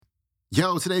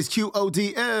Yo, today's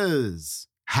QOD is,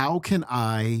 how can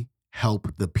I help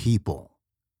the people?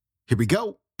 Here we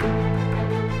go.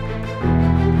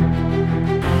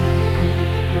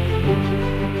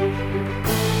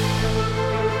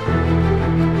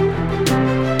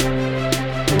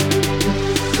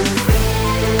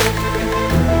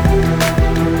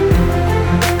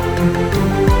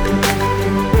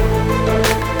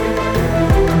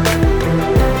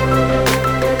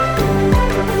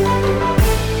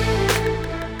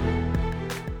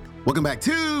 Welcome back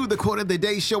to the Quote of the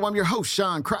Day Show. I'm your host,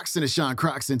 Sean Croxton of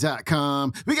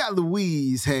SeanCroxton.com. We got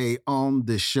Louise, on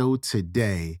the show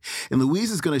today. And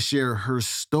Louise is going to share her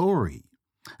story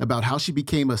about how she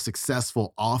became a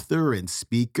successful author and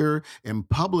speaker and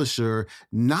publisher,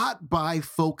 not by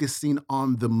focusing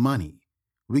on the money.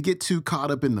 We get too caught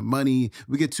up in the money.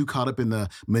 We get too caught up in the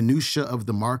minutia of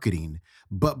the marketing,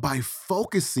 but by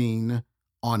focusing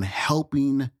on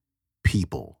helping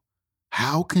people.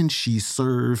 How can she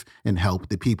serve and help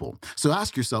the people? So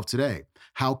ask yourself today,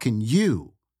 how can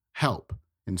you help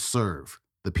and serve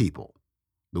the people?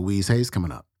 Louise Hayes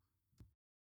coming up.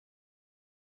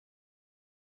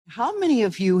 How many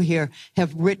of you here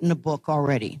have written a book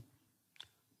already?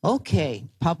 Okay,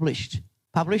 published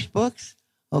books?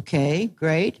 Okay,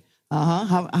 great.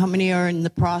 How many are in the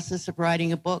process of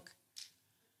writing a book?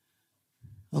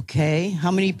 Okay,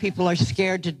 how many people are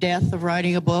scared to death of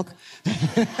writing a book?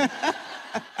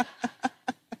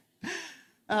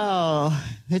 Oh,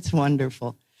 it's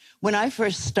wonderful. When I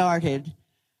first started,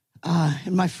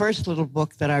 in my first little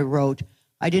book that I wrote,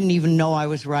 I didn't even know I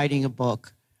was writing a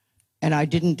book. And I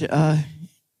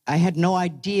had no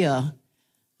idea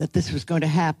that this was going to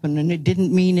happen, and it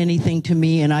didn't mean anything to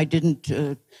me, and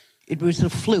it was a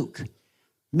fluke.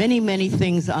 Many, many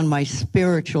things on my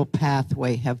spiritual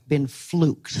pathway have been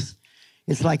flukes.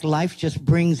 It's like life just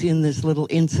brings in this little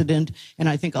incident, and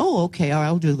I think, oh, okay,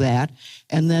 I'll do that.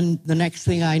 And then the next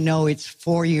thing I know, it's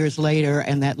 4 years later,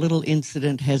 and that little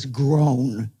incident has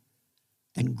grown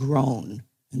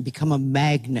and become a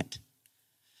magnet.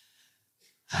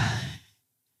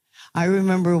 I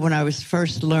remember when I was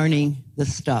first learning the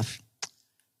stuff.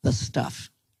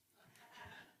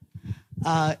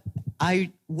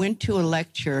 I went to a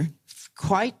lecture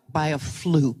quite by a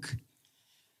fluke.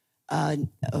 A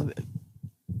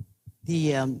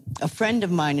friend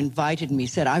of mine invited me,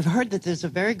 said, I've heard that there's a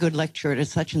very good lecturer at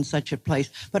such and such a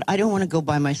place, but I don't want to go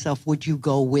by myself. Would you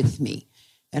go with me?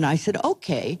 And I said,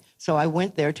 okay. So I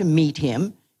went there to meet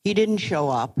him. He didn't show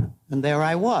up, and there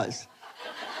I was.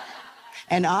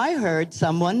 And I heard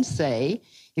someone say,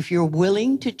 if you're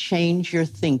willing to change your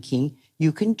thinking,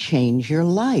 you can change your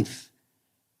life.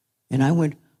 And I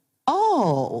went,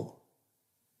 oh,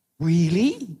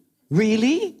 really?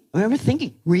 Really? I remember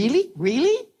thinking, really?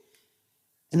 Really?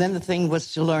 And then the thing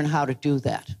was to learn how to do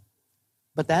that.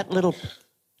 But that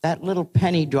little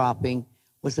penny dropping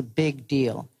was a big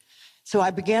deal. So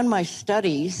I began my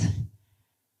studies,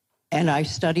 and I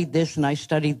studied this and I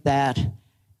studied that.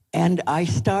 And I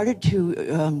started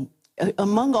to,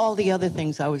 among all the other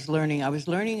things I was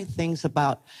learning things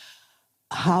about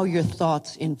how your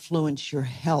thoughts influence your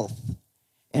health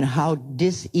and how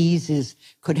diseases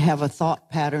could have a thought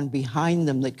pattern behind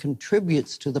them that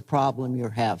contributes to the problem you're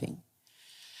having.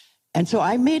 And so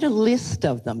I made a list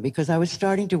of them because I was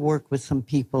starting to work with some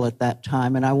people at that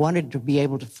time, and I wanted to be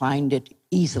able to find it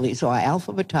easily. So I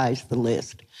alphabetized the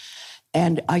list,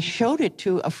 and I showed it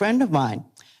to a friend of mine.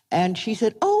 And she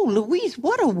said, oh, Louise,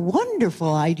 what a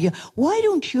wonderful idea. Why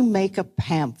don't you make a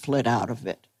pamphlet out of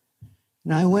it?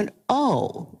 And I went,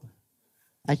 oh.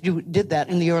 I did that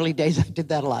in the early days. I did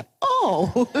that a lot.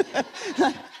 Oh,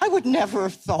 I would never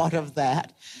have thought of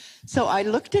that. So I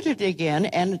looked at it again,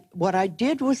 and what I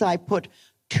did was I put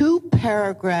 2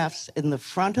 paragraphs in the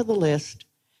front of the list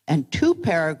and 2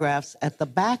 paragraphs at the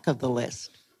back of the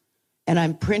list. And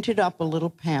I printed up a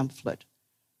little pamphlet.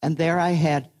 And there I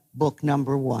had book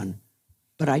number 1,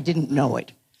 but I didn't know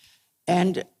it.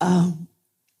 And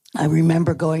I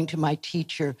remember going to my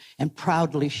teacher and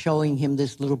proudly showing him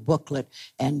this little booklet.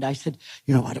 And I said,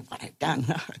 you know what I've done?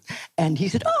 And he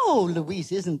said, oh,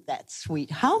 Louise, isn't that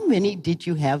sweet? How many did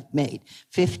you have made?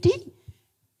 50?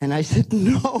 And I said,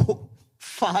 no,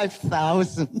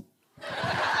 5,000.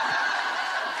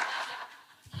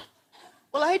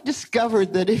 Well, I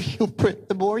discovered that if you print,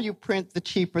 the more you print, the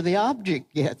cheaper the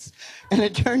object gets. And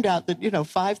it turned out that,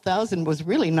 5,000 was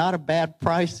really not a bad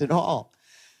price at all.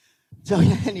 So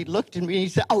then he looked at me and he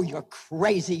said, oh, you're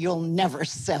crazy. You'll never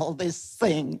sell this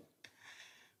thing.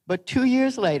 But 2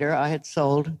 years later, I had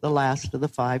sold the last of the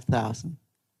 5,000.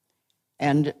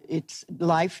 And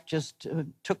life just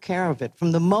took care of it.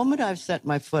 From the moment I've set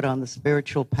my foot on the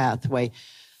spiritual pathway,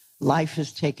 life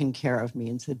has taken care of me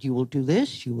and said, you will do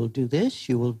this, you will do this,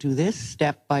 you will do this,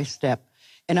 step by step.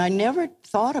 And I never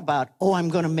thought about, oh, I'm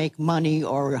going to make money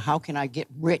or how can I get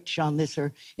rich on this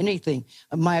or anything.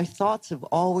 My thoughts have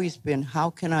always been,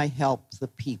 how can I help the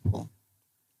people?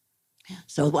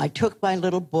 So I took my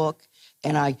little book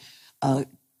and I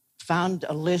found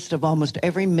a list of almost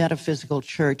every metaphysical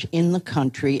church in the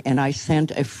country, and I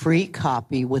sent a free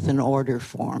copy with an order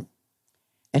form.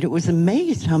 And it was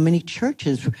amazed how many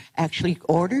churches actually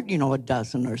ordered, a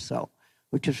dozen or so,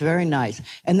 which was very nice.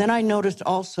 And then I noticed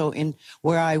also in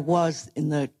where I was in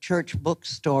the church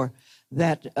bookstore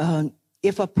that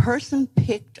if a person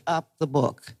picked up the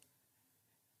book,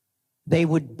 they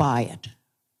would buy it.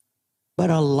 But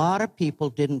a lot of people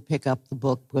didn't pick up the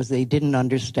book because they didn't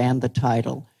understand the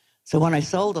title. So when I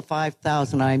sold the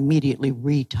 5,000, I immediately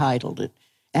retitled it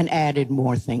and added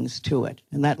more things to it.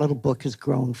 And that little book has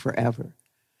grown forever.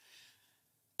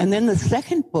 And then the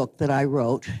second book that I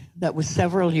wrote, that was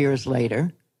several years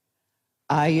later,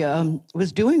 I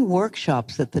was doing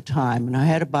workshops at the time, and I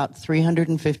had about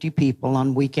 350 people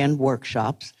on weekend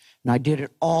workshops, and I did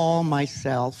it all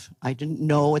myself. I didn't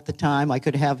know at the time I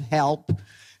could have help.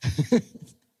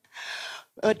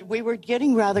 But we were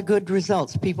getting rather good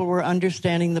results. People were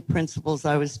understanding the principles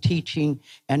I was teaching,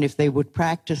 and if they would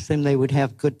practice them, they would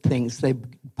have good things,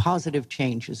 positive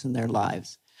changes in their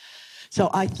lives. So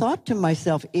I thought to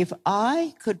myself, if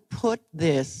I could put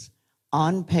this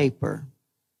on paper,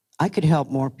 I could help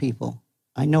more people.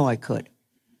 I know I could.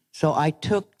 So I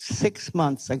took 6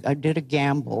 months. I did a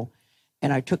gamble,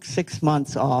 and I took 6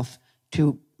 months off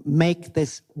to make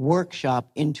this workshop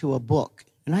into a book.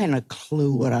 And I hadn't a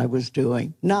clue what I was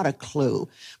doing, not a clue.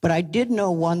 But I did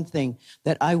know one thing,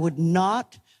 that I would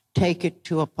not take it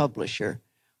to a publisher,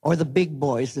 or the big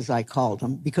boys, as I called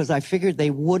them, because I figured they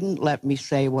wouldn't let me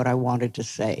say what I wanted to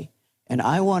say. And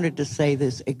I wanted to say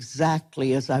this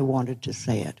exactly as I wanted to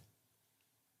say it.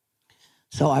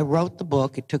 So I wrote the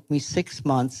book. It took me 6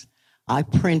 months. I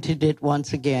printed it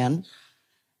once again.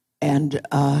 And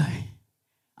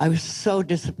I was so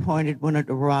disappointed when it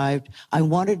arrived. I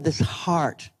wanted this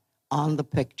heart on the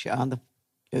picture,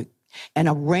 and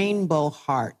a rainbow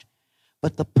heart.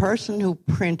 But the person who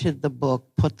printed the book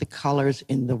put the colors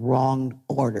in the wrong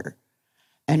order.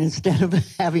 And instead of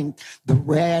having the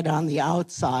red on the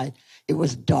outside, it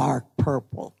was dark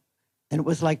purple. And it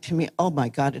was like, to me, oh my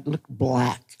God, it looked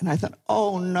black. And I thought,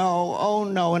 oh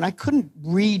no. And I couldn't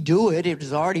redo it. It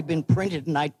has already been printed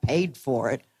and I'd paid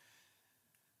for it.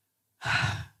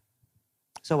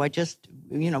 So I just,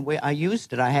 I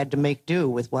used it. I had to make do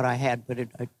with what I had, but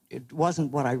it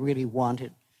wasn't what I really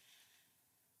wanted.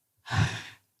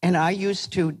 And I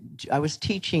was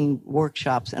teaching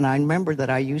workshops, and I remember that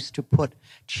I used to put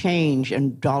change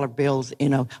and dollar bills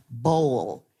in a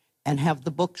bowl and have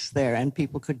the books there, and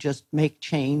people could just make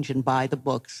change and buy the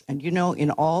books. And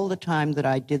in all the time that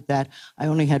I did that, I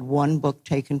only had one book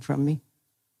taken from me.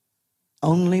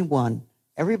 Only one.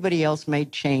 Everybody else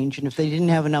made change, and if they didn't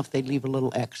have enough, they'd leave a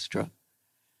little extra.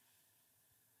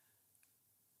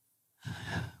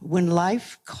 When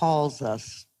life calls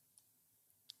us,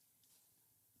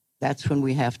 that's when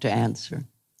we have to answer.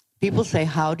 People say,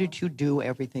 how did you do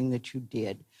everything that you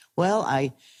did? Well,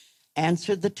 I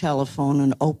answered the telephone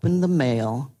and opened the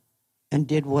mail and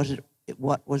did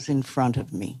what was in front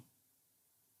of me.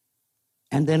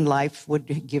 And then life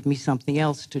would give me something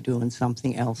else to do and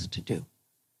something else to do.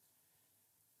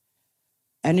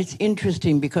 And it's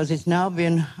interesting because it's now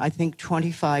been, I think,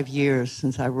 25 years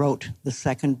since I wrote the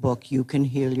second book, You Can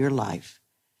Heal Your Life.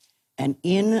 And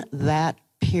in that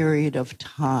period of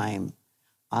time,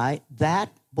 that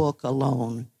book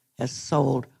alone has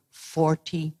sold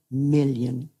 40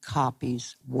 million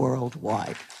copies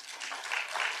worldwide.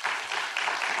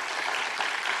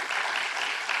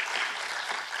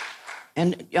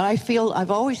 And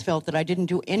I've always felt that I didn't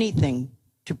do anything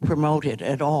to promote it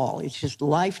at all. It's just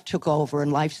life took over,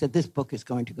 and life said, this book is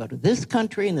going to go to this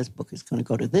country, and this book is going to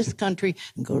go to this country,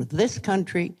 and go to this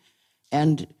country.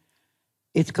 And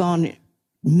it's gone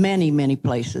many, many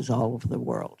places all over the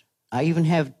world. I even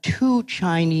have 2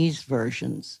 Chinese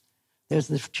versions. There's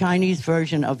the Chinese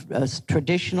version of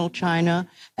traditional China,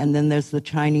 and then there's the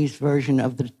Chinese version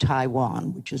of the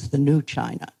Taiwan, which is the new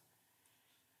China.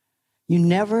 You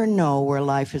never know where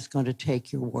life is going to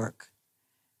take your work.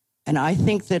 And I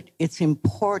think that it's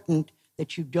important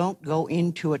that you don't go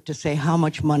into it to say, how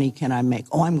much money can I make?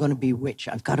 Oh, I'm going to be rich.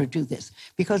 I've got to do this.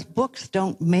 Because books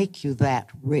don't make you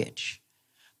that rich.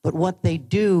 But what they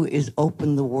do is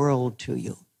open the world to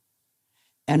you.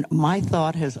 And my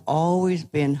thought has always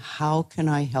been, how can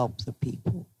I help the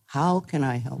people? How can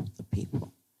I help the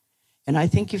people? And I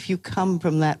think if you come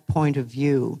from that point of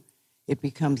view, it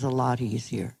becomes a lot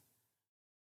easier.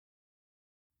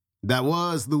 That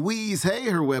was Louise Hay.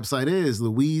 Her website is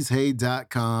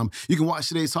louisehay.com. You can watch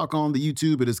today's talk on the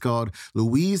YouTube. It is called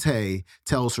Louise Hay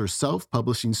Tells Her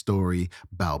Self-Publishing Story,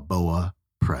 Balboa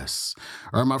Press.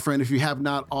 All right, my friend, if you have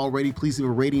not already, please leave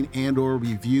a rating and or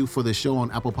review for the show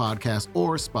on Apple Podcasts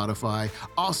or Spotify.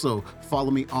 Also,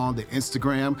 follow me on the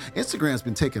Instagram. Instagram's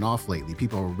been taking off lately.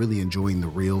 People are really enjoying the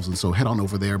reels, and so head on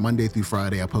over there. Monday through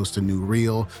Friday, I post a new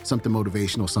reel, something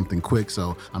motivational, something quick,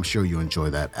 so I'm sure you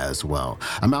enjoy that as well.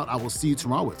 I'm out. I will see you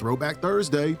tomorrow with Throwback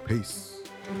Thursday. Peace.